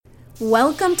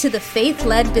Welcome to the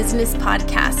Faith-Led Business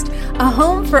Podcast, a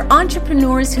home for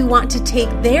entrepreneurs who want to take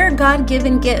their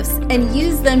God-given gifts and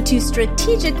use them to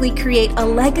strategically create a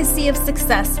legacy of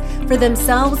success for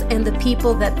themselves and the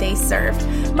people that they serve.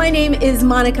 My name is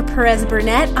Monica Perez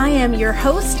Burnett. I am your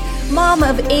host, mom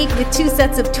of 8 with 2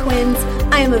 sets of twins.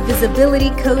 I am a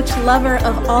visibility coach, lover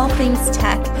of all things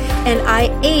tech, and I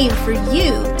aim for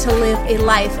you to live a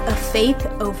life of faith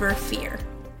over fear.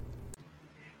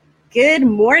 Good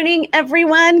morning,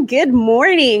 everyone. Good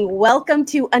morning. Welcome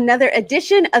to another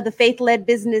edition of the Faith-Led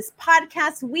Business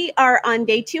Podcast. We are on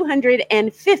day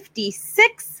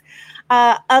 256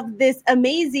 of this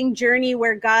amazing journey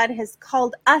where God has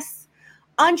called us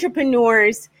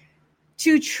entrepreneurs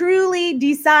to truly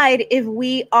decide if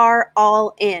we are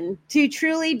all in, to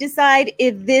truly decide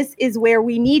if this is where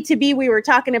we need to be. We were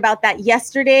talking about that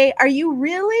yesterday. Are you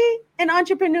really an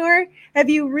entrepreneur? Have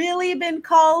you really been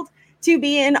called to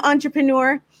be an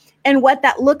entrepreneur and what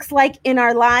that looks like in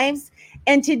our lives?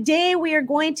 And today we are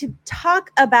going to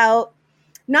talk about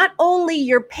not only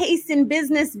your pace in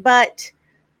business, but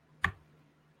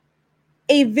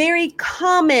a very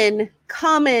common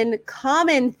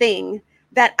thing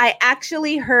that I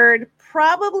actually heard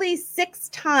probably 6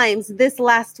 times this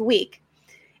last week.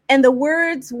 And the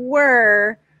words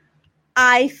were,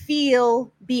 I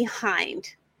feel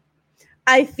behind.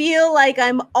 I feel like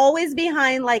I'm always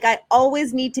behind, like I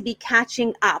always need to be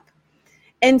catching up.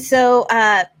 And so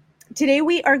today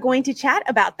we are going to chat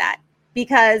about that,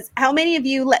 because how many of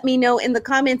you, let me know in the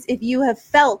comments if you have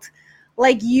felt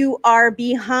like you are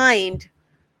behind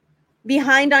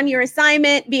on your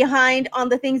assignment, behind on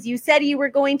the things you said you were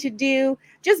going to do,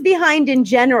 just behind in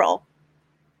general.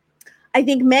 I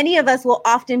think many of us will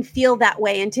often feel that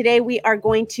way. And today we are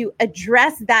going to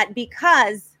address that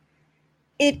because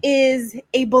it is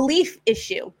a belief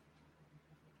issue,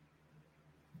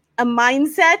 a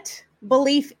mindset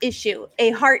belief issue, a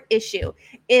heart issue.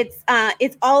 It's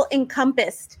all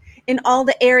encompassed in all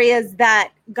the areas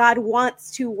that God wants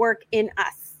to work in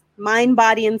us, mind,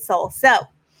 body, and soul. So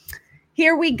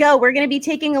here we go. We're going to be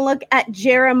taking a look at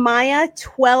Jeremiah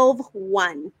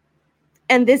 12:1.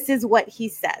 And this is what he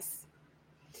says.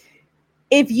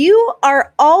 If you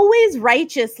are always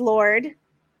righteous, Lord,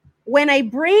 when I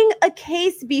bring a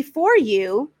case before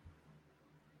you,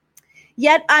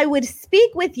 yet I would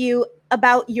speak with you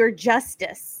about your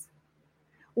justice.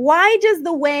 Why does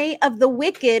the way of the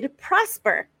wicked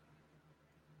prosper?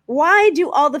 Why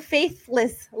do all the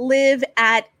faithless live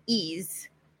at ease?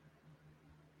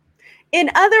 In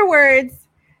other words,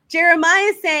 Jeremiah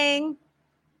is saying,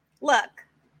 look,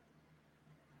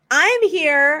 I'm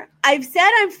here. I've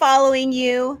said I'm following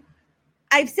you.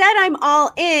 I've said I'm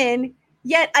all in.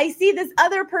 Yet I see this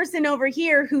other person over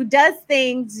here who does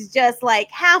things just like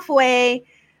halfway.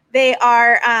 They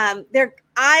are,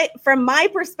 from my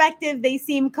perspective, they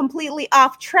seem completely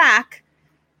off track,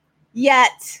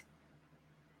 yet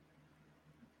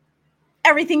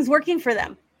everything's working for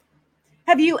them.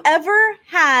 Have you ever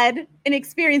had an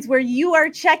experience where you are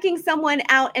checking someone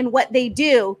out and what they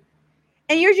do,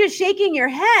 and you're just shaking your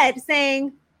head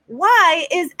saying, why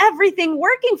is everything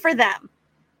working for them?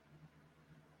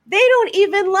 They don't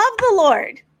even love the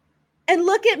Lord. And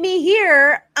look at me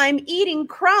here. I'm eating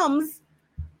crumbs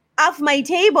off my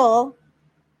table.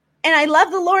 And I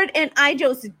love the Lord. And I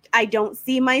don't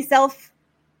see myself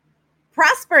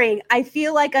prospering. I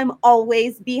feel like I'm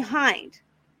always behind.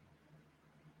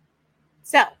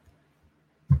 So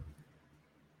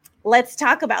let's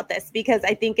talk about this, because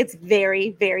I think it's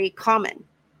very, very common.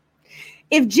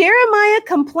 If Jeremiah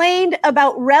complained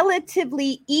about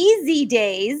relatively easy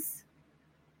days,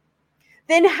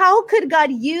 then how could God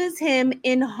use him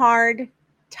in hard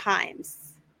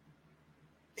times?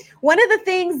 One of the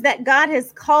things that God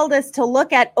has called us to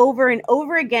look at over and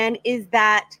over again is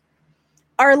that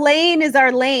our lane is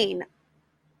our lane.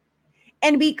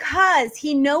 And because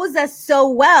he knows us so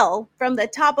well, from the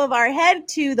top of our head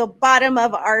to the bottom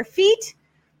of our feet,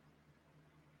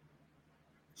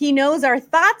 he knows our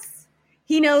thoughts,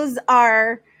 he knows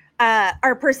our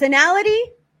personality,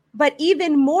 but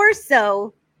even more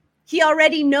so, he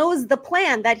already knows the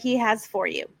plan that he has for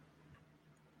you.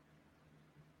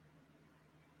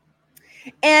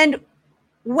 And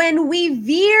when we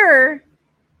veer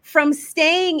from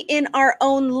staying in our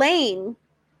own lane,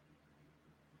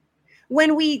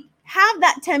 when we have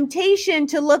that temptation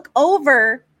to look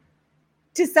over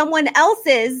to someone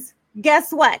else's,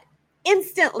 guess what?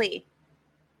 Instantly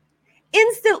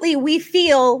we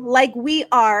feel like we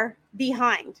are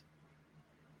behind.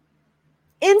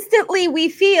 Instantly, we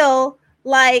feel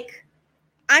like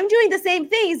I'm doing the same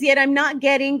things, yet I'm not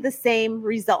getting the same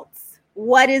results.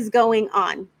 What is going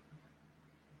on?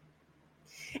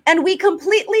 And we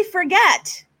completely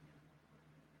forget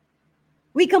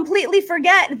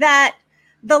that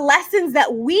the lessons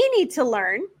that we need to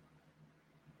learn,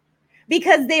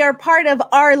 because they are part of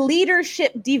our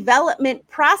leadership development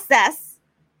process.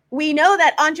 We know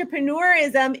that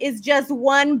entrepreneurism is just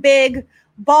one big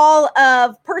ball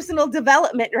of personal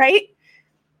development, right?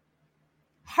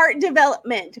 Heart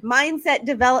development, mindset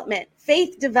development,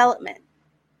 faith development.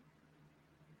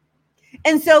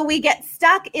 And so we get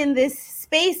stuck in this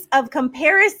space of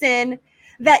comparison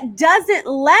that doesn't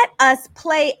let us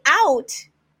play out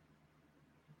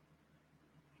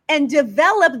and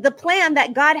develop the plan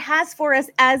that God has for us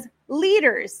as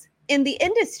leaders in the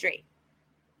industry.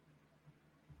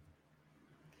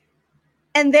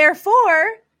 And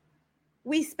therefore,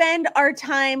 we spend our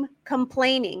time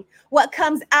complaining. What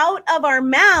comes out of our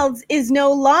mouths is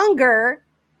no longer,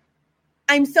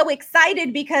 I'm so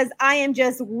excited because I am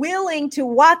just willing to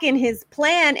walk in his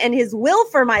plan and his will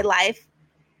for my life.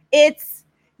 It's,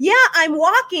 yeah, I'm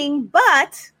walking,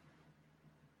 but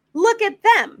look at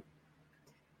them.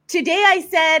 Today I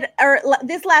said, or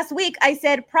this last week, I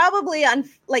said probably on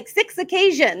like 6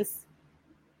 occasions,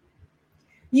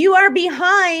 you are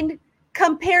behind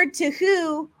compared to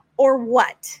who or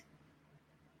what?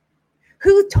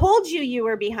 Who told you you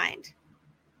were behind?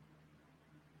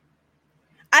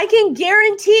 I can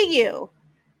guarantee you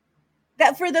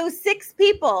that for those 6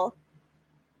 people,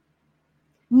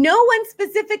 no one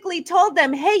specifically told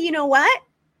them, hey, you know what?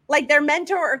 Like their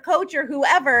mentor or coach or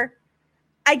whoever,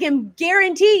 I can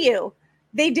guarantee you,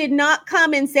 they did not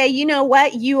come and say, you know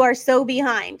what? You are so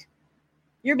behind.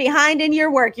 You're behind in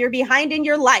your work. You're behind in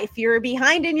your life. You're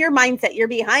behind in your mindset. You're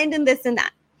behind in this and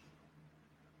that.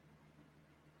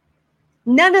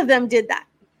 None of them did that.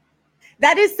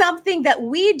 That is something that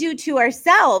we do to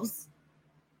ourselves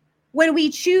when we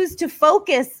choose to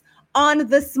focus on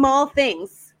the small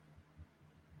things.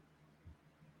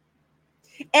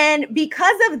 And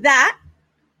because of that,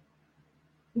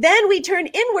 then we turn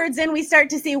inwards and we start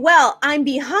to see, well, I'm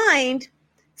behind.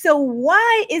 So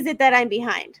why is it that I'm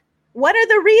behind? What are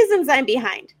the reasons I'm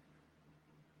behind?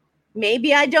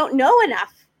 Maybe I don't know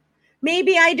enough.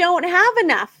 Maybe I don't have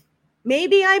enough.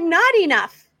 Maybe I'm not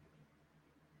enough.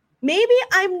 Maybe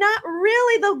I'm not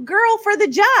really the girl for the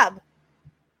job.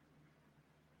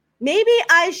 Maybe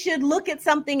I should look at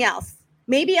something else.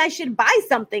 Maybe I should buy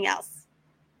something else.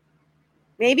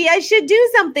 Maybe I should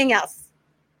do something else.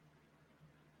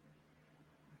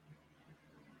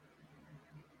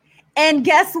 And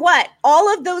guess what?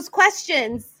 All of those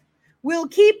questions will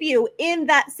keep you in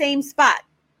that same spot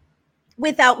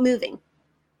without moving.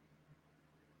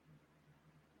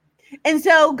 And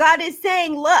so God is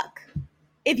saying, look,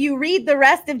 if you read the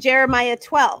rest of Jeremiah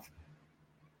 12,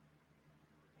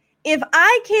 if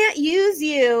I can't use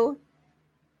you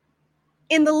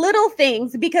in the little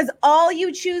things because all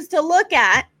you choose to look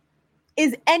at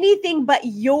is anything but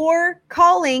your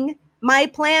calling, my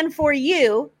plan for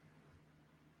you,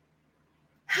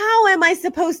 how am I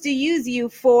supposed to use you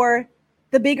for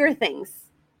the bigger things?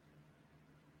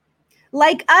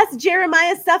 Like us,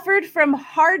 Jeremiah suffered from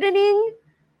hardening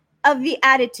of the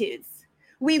attitudes.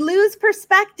 We lose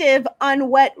perspective on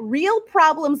what real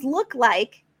problems look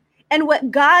like and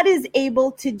what God is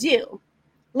able to do.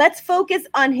 Let's focus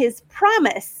on his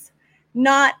promise,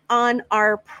 not on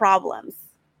our problems.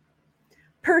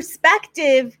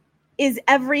 Perspective is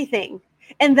everything.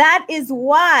 And that is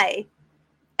why,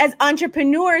 as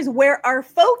entrepreneurs, where our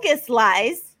focus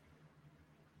lies,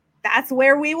 that's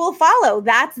where we will follow.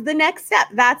 That's the next step.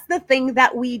 That's the thing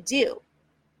that we do.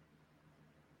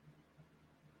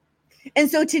 And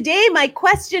so today, my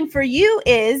question for you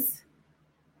is,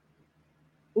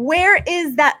 where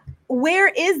is that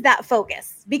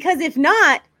focus? Because if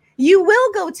not, you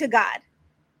will go to God.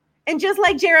 And just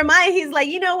like Jeremiah, he's like,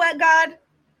 you know what, God?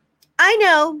 I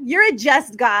know you're a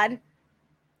just God.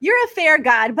 You're a fair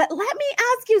God, but let me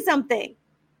ask you something.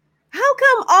 How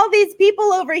come all these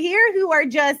people over here who are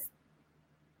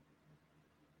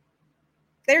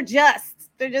they're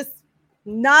just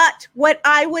not what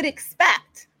I would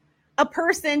expect a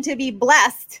person to be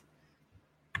blessed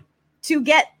to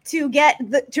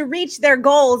reach their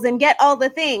goals and get all the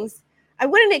things. I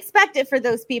wouldn't expect it for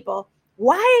those people.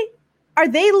 Why are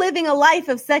they living a life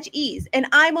of such ease? And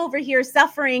I'm over here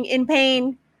suffering in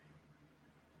pain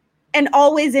and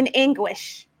always in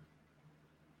anguish.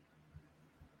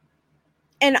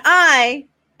 And I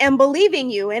am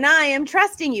believing you and I am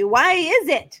trusting you. Why is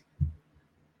it?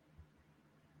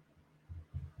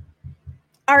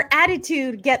 Our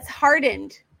attitude gets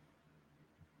hardened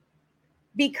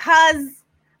because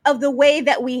of the way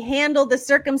that we handle the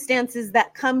circumstances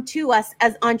that come to us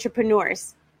as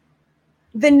entrepreneurs.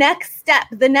 the next step,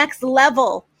 the next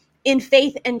level in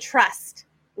faith and trust.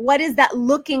 What is that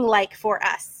looking like for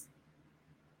us?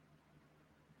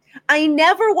 I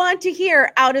never want to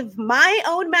hear out of my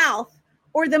own mouth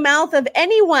or the mouth of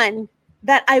anyone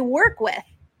that I work with,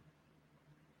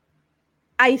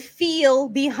 I feel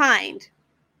behind.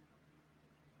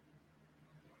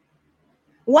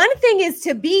 One thing is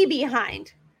to be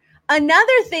behind.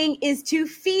 Another thing is to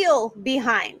feel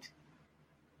behind.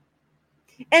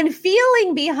 And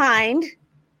feeling behind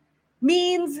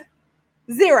means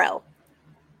zero.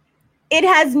 It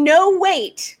has no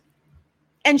weight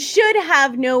and should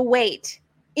have no weight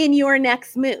in your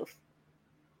next move.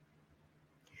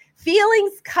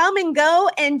 Feelings come and go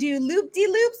and do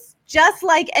loop-de-loops just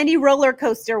like any roller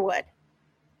coaster would.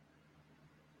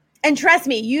 And trust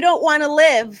me, you don't want to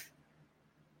live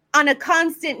on a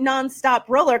constant nonstop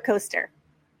roller coaster.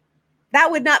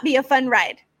 That would not be a fun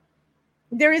ride.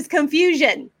 There is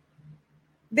confusion.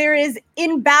 There is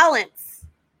imbalance.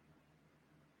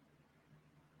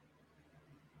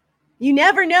 You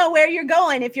never know where you're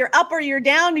going. If you're up or you're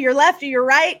down, or you're left or you're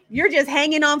right, you're just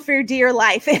hanging on for dear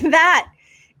life. And that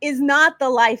is not the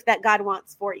life that God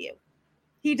wants for you.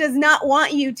 He does not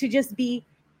want you to just be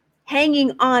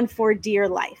hanging on for dear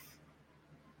life.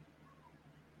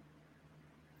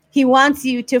 He wants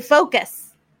you to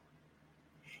focus.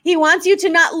 He wants you to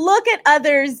not look at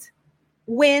others'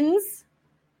 wins.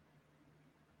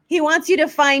 He wants you to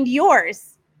find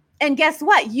yours. And guess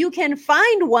what? You can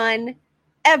find one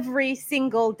every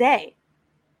single day.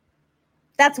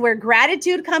 That's where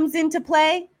gratitude comes into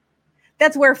play.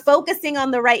 That's where focusing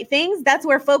on the right things. That's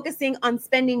where focusing on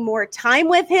spending more time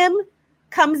with him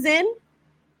comes in.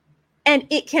 And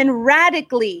it can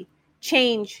radically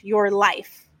change your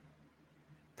life.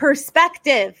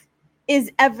 Perspective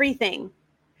is everything.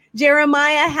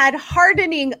 Jeremiah had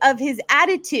hardening of his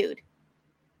attitude.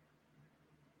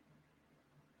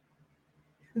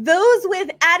 Those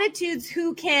with attitudes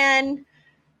who can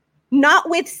not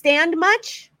withstand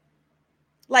much,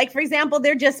 like for example,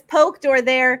 they're just poked or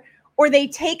they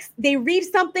read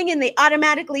something and they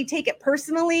automatically take it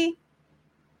personally.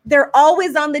 They're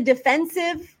always on the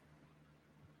defensive.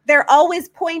 They're always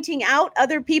pointing out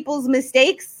other people's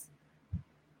mistakes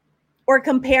or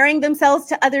comparing themselves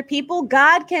to other people.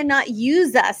 God cannot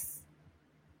use us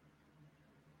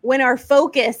when our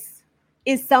focus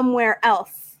is somewhere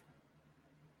else.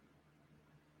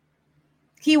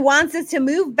 He wants us to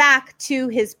move back to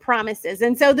his promises.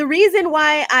 And so the reason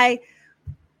why I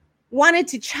wanted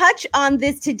to touch on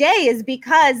this today is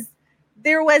because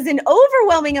there was an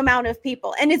overwhelming amount of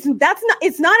people, and it's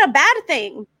not a bad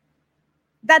thing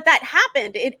that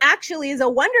happened. It actually is a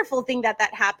wonderful thing that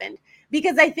happened,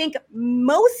 because I think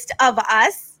most of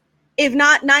us, if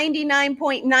not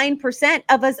 99.9%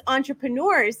 of us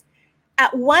entrepreneurs,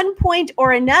 at one point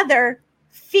or another,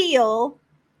 feel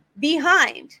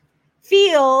behind,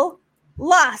 feel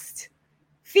lost,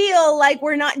 feel like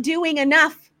we're not doing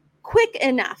enough quick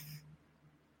enough.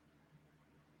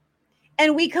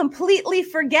 And we completely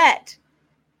forget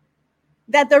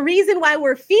that the reason why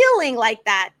we're feeling like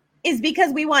that is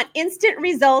because we want instant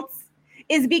results,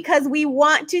 is because we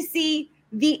want to see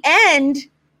the end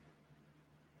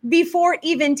before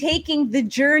even taking the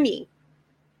journey,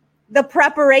 the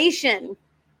preparation,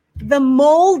 the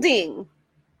molding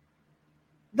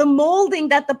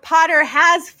that the potter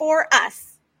has for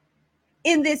us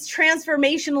in this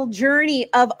transformational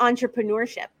journey of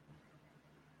entrepreneurship.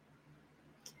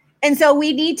 And so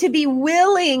we need to be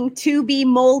willing to be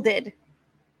molded.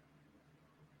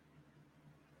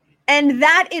 And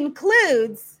that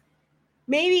includes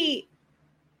maybe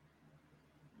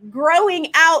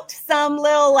growing out some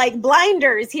little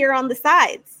blinders here on the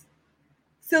sides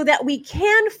so that we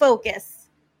can focus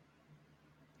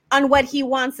on what he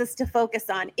wants us to focus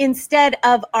on instead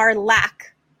of our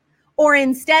lack or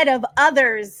instead of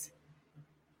others'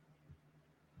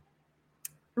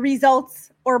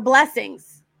 results or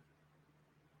blessings.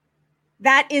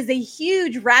 That is a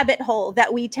huge rabbit hole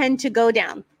that we tend to go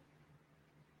down,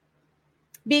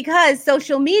 because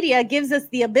social media gives us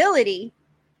the ability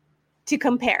to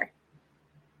compare.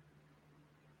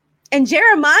 And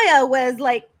Jeremiah was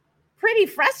pretty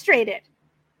frustrated.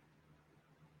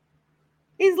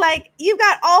 He's like, you've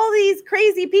got all these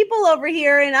crazy people over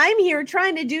here, and I'm here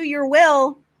trying to do your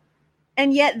will,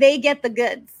 and yet they get the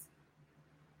goods.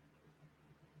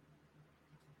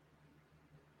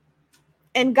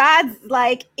 And God's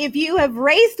like, if you have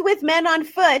raced with men on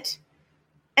foot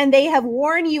and they have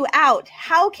worn you out,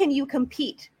 how can you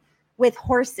compete with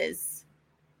horses?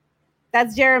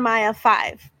 That's Jeremiah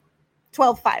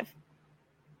 12:5.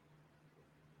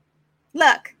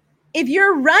 Look, if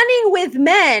you're running with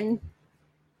men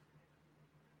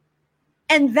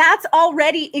and that's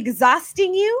already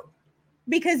exhausting you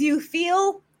because you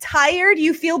feel tired,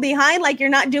 you feel behind, like you're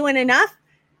not doing enough,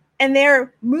 and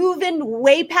they're moving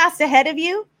way past ahead of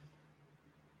you.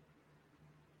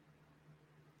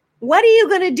 What are you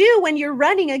going to do when you're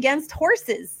running against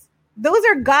horses? Those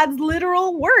are God's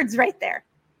literal words right there.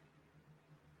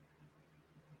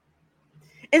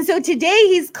 And so today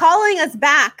he's calling us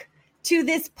back to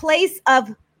this place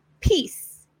of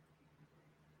peace.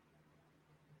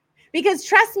 Because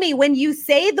trust me, when you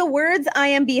say the words, I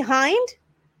am behind,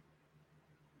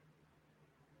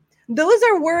 those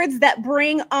are words that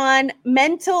bring on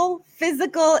mental,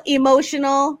 physical,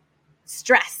 emotional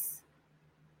stress.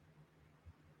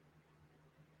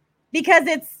 Because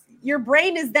your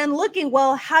brain is then looking,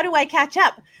 well, how do I catch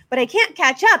up? But I can't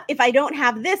catch up if I don't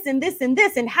have this and this and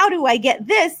this. And how do I get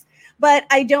this? But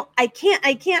I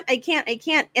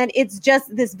can't. And it's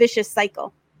just this vicious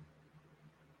cycle.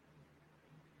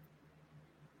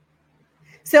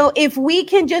 So if we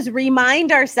can just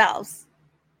remind ourselves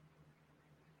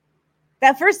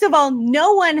that, first of all,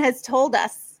 no one has told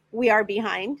us we are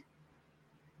behind,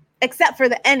 except for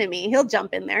the enemy. He'll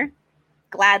jump in there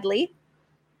gladly.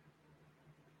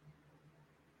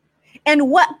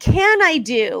 And what can I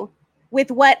do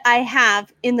with what I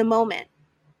have in the moment?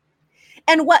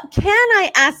 And what can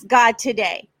I ask God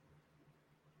today?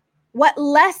 What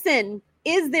lesson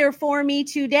is there for me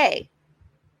today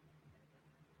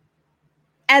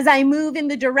as I move in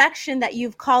the direction that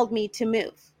you've called me to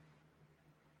move?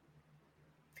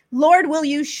 Lord, will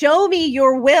you show me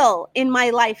your will in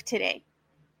my life today?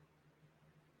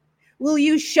 Will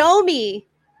you show me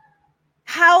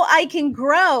how I can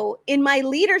grow in my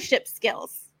leadership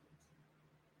skills?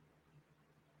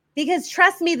 Because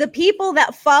trust me, the people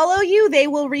that follow you, they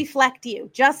will reflect you,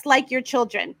 just like your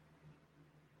children.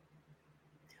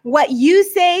 What you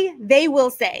say, they will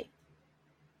say.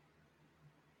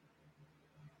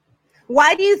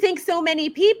 Why do you think so many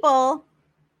people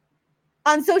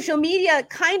on social media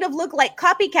kind of look like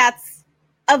copycats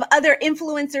of other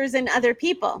influencers and other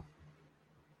people?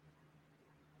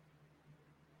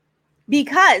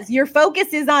 Because your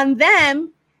focus is on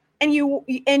them and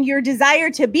your desire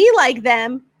to be like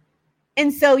them.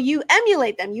 And so you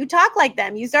emulate them. You talk like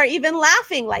them. You start even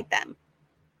laughing like them.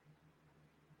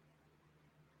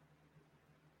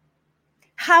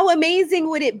 How amazing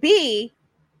would it be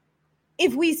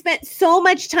if we spent so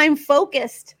much time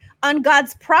focused on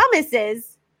God's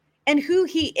promises and who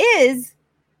he is,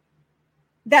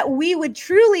 that we would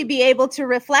truly be able to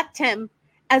reflect him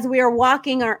as we are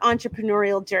walking our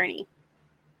entrepreneurial journey?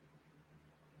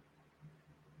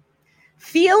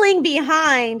 Feeling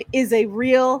behind is a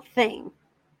real thing.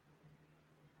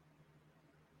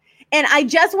 And I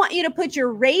just want you to put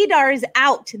your radars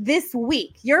out this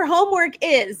week. Your homework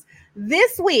is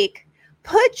this week,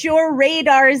 put your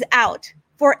radars out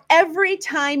for every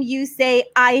time you say,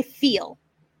 I feel.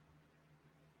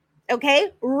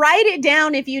 Okay? Write it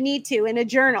down if you need to in a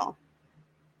journal.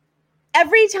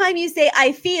 Every time you say,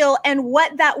 I feel, and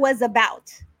what that was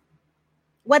about,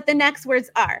 what the next words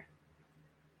are.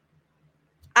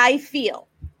 I feel.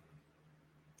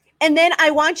 And then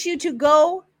I want you to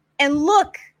go and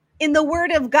look in the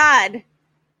Word of God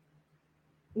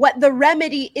what the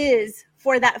remedy is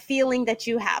for that feeling that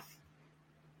you have.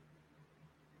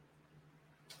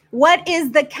 What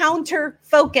is the counter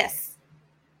focus?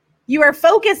 You are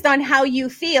focused on how you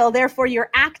feel, therefore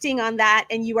you're acting on that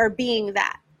and you are being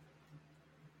that.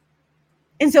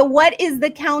 And so what is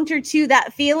the counter to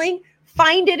that feeling?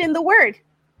 Find it in the Word.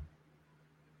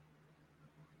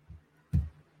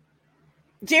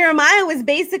 Jeremiah was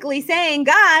basically saying,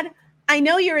 God, I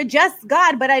know you're a just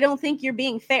God, but I don't think you're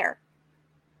being fair.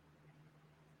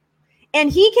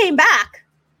 And he came back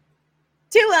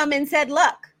to him and said,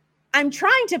 look, I'm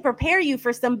trying to prepare you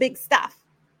for some big stuff.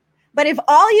 But if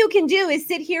all you can do is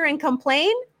sit here and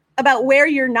complain about where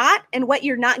you're not and what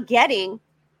you're not getting,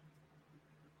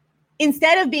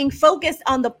 instead of being focused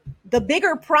on the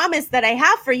bigger promise that I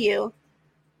have for you,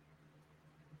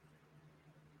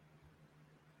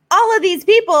 all of these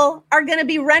people are going to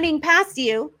be running past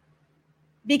you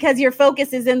because your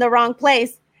focus is in the wrong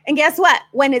place. And guess what?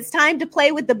 When it's time to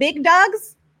play with the big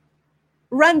dogs,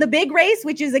 run the big race,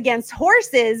 which is against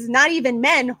horses, not even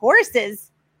men,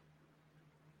 horses.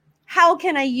 How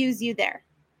can I use you there?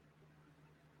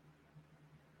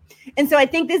 And so I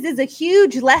think this is a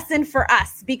huge lesson for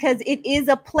us because it is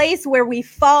a place where we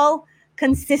fall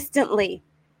consistently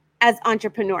as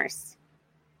entrepreneurs.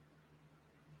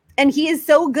 And he is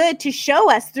so good to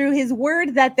show us through his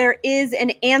word that there is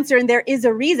an answer and there is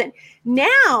a reason.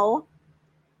 Now,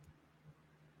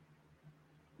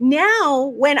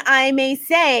 when I may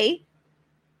say,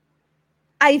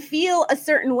 I feel a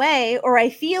certain way or I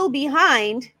feel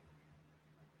behind,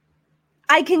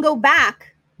 I can go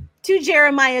back to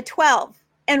Jeremiah 12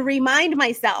 and remind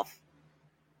myself,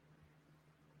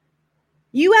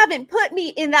 you haven't put me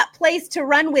in that place to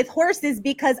run with horses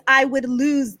because I would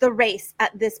lose the race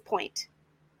at this point.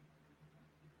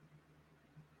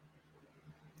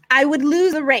 I would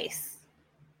lose the race.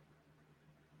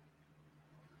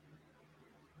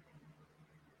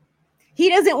 He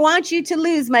doesn't want you to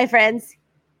lose, my friends.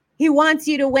 He wants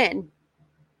you to win.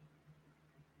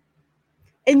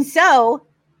 And so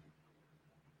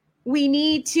we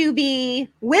need to be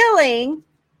willing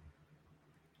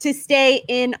to stay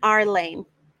in our lane.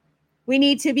 We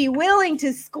need to be willing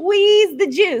to squeeze the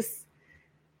juice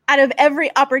out of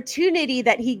every opportunity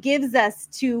that he gives us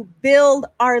to build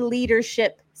our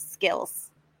leadership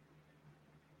skills,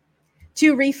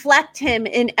 to reflect him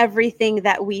in everything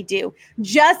that we do.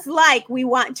 Just like we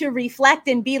want to reflect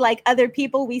and be like other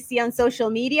people we see on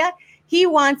social media, he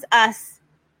wants us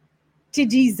to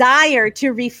desire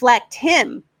to reflect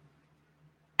him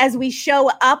as we show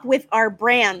up with our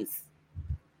brands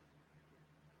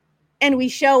and we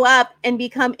show up and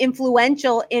become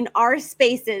influential in our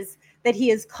spaces that he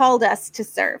has called us to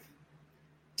serve,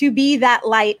 to be that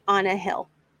light on a hill.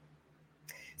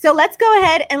 So let's go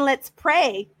ahead and let's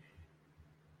pray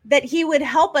that he would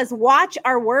help us watch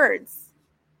our words,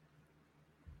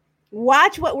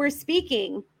 watch what we're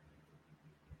speaking,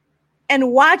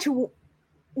 and watch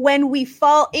when we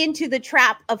fall into the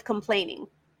trap of complaining.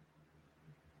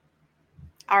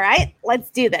 All right, let's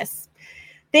do this.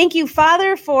 Thank you,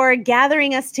 Father, for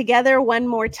gathering us together one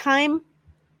more time.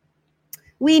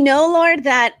 We know, Lord,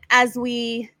 that as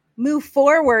we move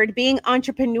forward being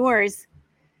entrepreneurs,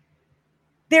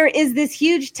 there is this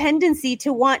huge tendency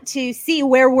to want to see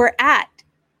where we're at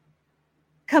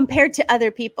compared to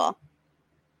other people,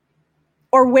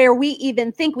 or where we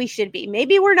even think we should be.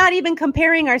 Maybe we're not even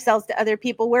comparing ourselves to other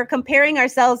people. We're comparing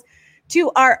ourselves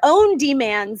to our own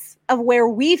demands of where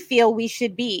we feel we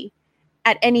should be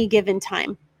at any given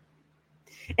time.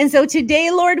 And so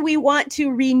today, Lord, we want to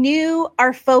renew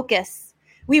our focus.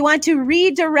 We want to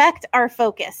redirect our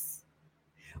focus.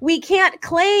 We can't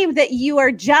claim that you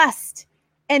are just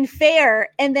and fair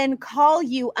and then call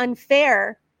you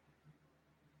unfair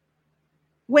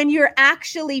when you're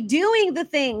actually doing the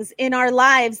things in our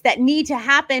lives that need to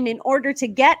happen in order to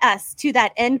get us to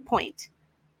that end point.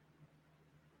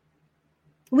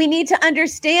 We need to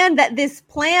understand that this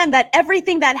plan, that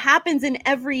everything that happens in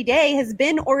every day has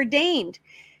been ordained,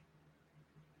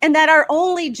 and that our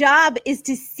only job is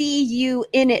to see you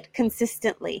in it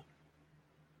consistently.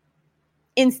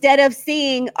 Instead of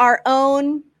seeing our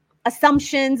own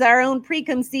assumptions, our own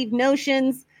preconceived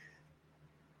notions,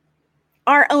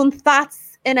 our own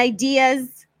thoughts and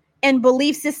ideas and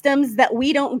belief systems that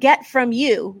we don't get from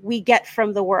you, we get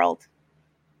from the world.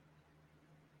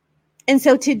 And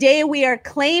so today we are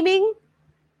claiming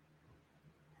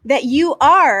that you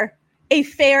are a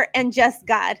fair and just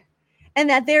God, and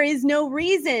that there is no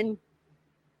reason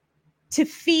to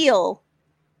feel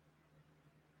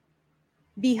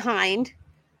behind.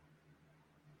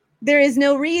 There is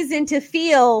no reason to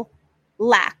feel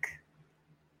lack.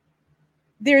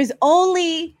 There is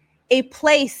only a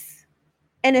place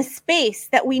and a space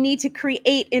that we need to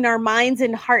create in our minds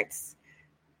and hearts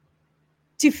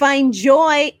to find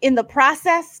joy in the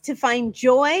process, to find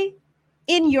joy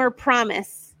in your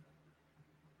promise.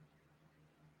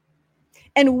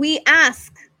 And we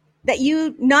ask that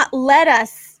you not let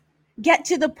us get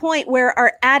to the point where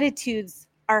our attitudes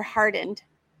are hardened,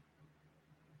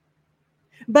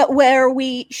 but where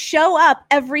we show up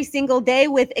every single day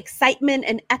with excitement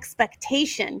and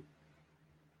expectation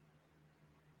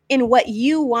in what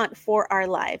you want for our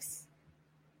lives.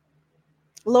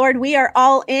 Lord, we are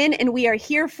all in and we are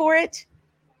here for it.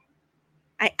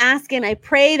 I ask and I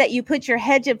pray that you put your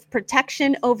hedge of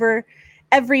protection over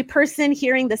every person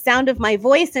hearing the sound of my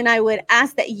voice. And I would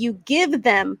ask that you give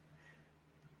them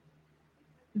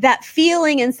that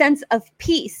feeling and sense of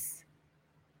peace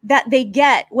that they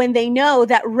get when they know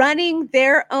that running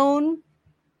their own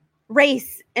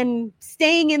race and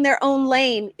staying in their own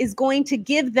lane is going to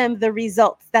give them the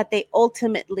results that they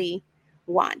ultimately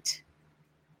want.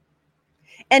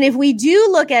 And if we do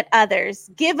look at others,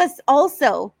 give us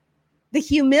also the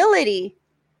humility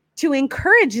to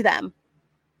encourage them.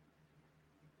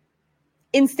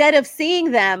 Instead of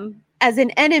seeing them as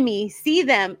an enemy, see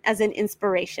them as an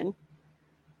inspiration.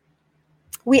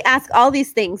 We ask all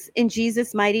these things in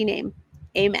Jesus' mighty name.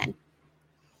 Amen.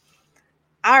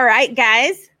 All right,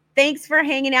 guys. Thanks for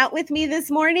hanging out with me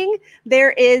this morning.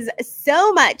 There is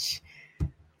so much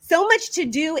to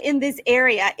do in this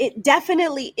area. It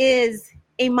definitely is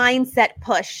a mindset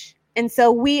push. And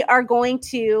so we are going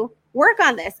to work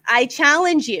on this. I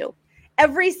challenge you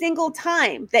every single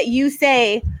time that you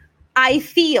say, I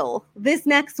feel this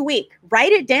next week,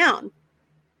 write it down.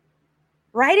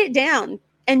 Write it down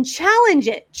and challenge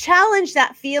it. Challenge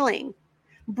that feeling.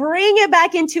 Bring it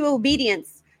back into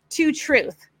obedience to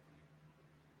truth.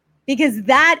 Because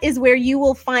that is where you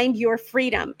will find your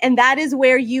freedom. And that is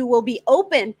where you will be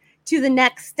open to the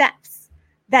next steps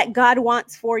that God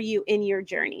wants for you in your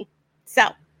journey. So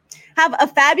have a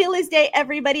fabulous day,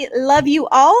 everybody. Love you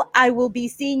all. I will be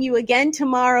seeing you again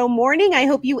tomorrow morning. I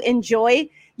hope you enjoy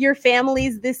your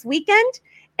families this weekend.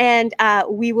 And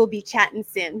we will be chatting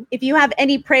soon. If you have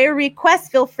any prayer requests,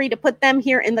 feel free to put them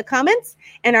here in the comments,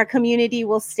 and our community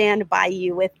will stand by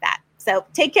you with that. So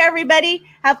take care, everybody.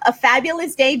 Have a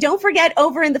fabulous day. Don't forget,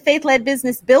 over in the Faith-Led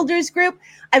Business Builders group,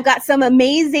 I've got some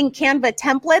amazing Canva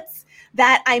templates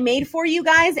that I made for you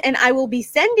guys, and I will be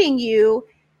sending you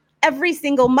every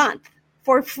single month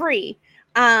for free.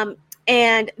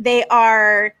 And they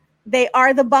are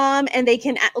the bomb, and they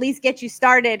can at least get you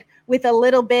started with a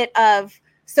little bit of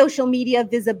social media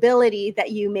visibility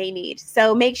that you may need.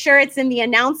 So make sure it's in the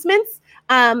announcements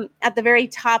at the very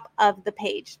top of the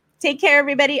page. Take care,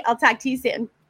 everybody. I'll talk to you soon.